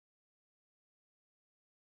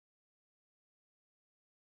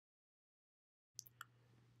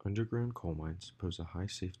Underground coal mines pose a high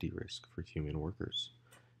safety risk for human workers.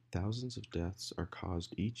 Thousands of deaths are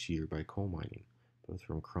caused each year by coal mining, both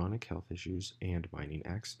from chronic health issues and mining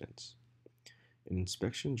accidents. An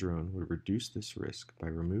inspection drone would reduce this risk by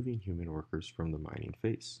removing human workers from the mining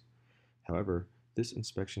phase. However, this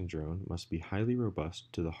inspection drone must be highly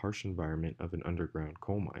robust to the harsh environment of an underground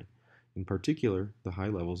coal mine, in particular the high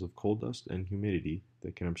levels of coal dust and humidity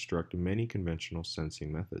that can obstruct many conventional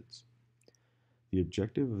sensing methods. The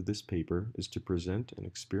objective of this paper is to present and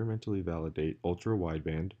experimentally validate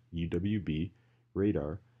ultra-wideband (UWB)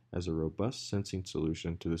 radar as a robust sensing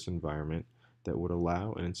solution to this environment that would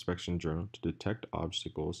allow an inspection drone to detect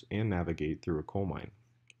obstacles and navigate through a coal mine.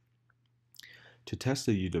 To test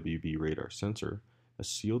the UWB radar sensor, a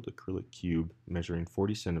sealed acrylic cube measuring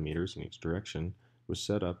 40 centimeters in each direction was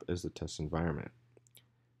set up as the test environment.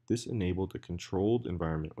 This enabled a controlled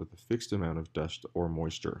environment with a fixed amount of dust or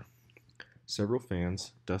moisture. Several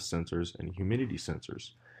fans, dust sensors, and humidity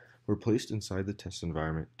sensors were placed inside the test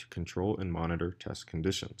environment to control and monitor test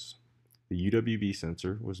conditions. The UWB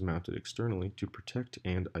sensor was mounted externally to protect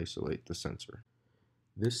and isolate the sensor.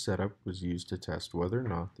 This setup was used to test whether or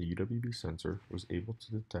not the UWB sensor was able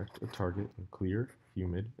to detect a target in clear,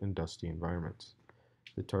 humid, and dusty environments.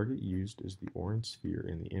 The target used is the orange sphere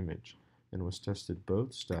in the image and was tested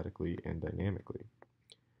both statically and dynamically.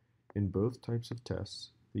 In both types of tests,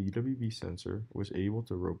 the UWB sensor was able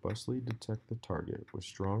to robustly detect the target with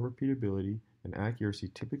strong repeatability and accuracy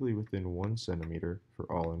typically within 1 centimeter for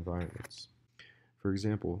all environments. For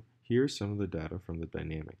example, here are some of the data from the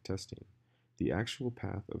dynamic testing. The actual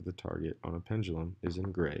path of the target on a pendulum is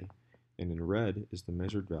in gray, and in red is the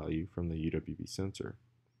measured value from the UWB sensor.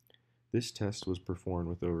 This test was performed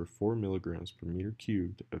with over 4 milligrams per meter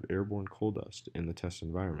cubed of airborne coal dust in the test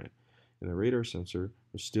environment, and the radar sensor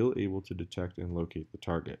was still able to detect and locate the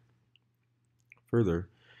target. Further,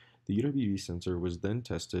 the UWB sensor was then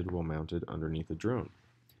tested while mounted underneath a drone.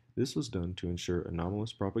 This was done to ensure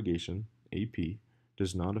anomalous propagation, AP,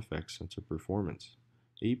 does not affect sensor performance.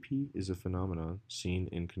 AP is a phenomenon seen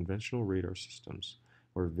in conventional radar systems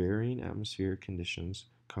where varying atmospheric conditions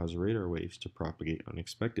cause radar waves to propagate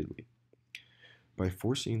unexpectedly. By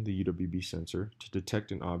forcing the UWB sensor to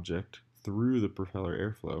detect an object through the propeller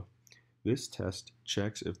airflow, this test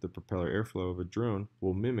checks if the propeller airflow of a drone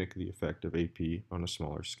will mimic the effect of AP on a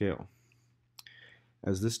smaller scale.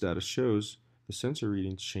 As this data shows, the sensor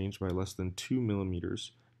readings change by less than 2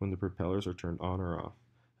 millimeters when the propellers are turned on or off,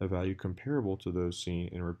 a value comparable to those seen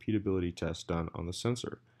in repeatability tests done on the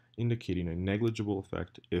sensor, indicating a negligible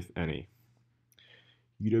effect, if any.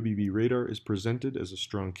 UWB radar is presented as a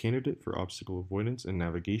strong candidate for obstacle avoidance and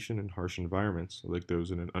navigation in harsh environments like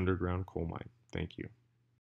those in an underground coal mine. Thank you.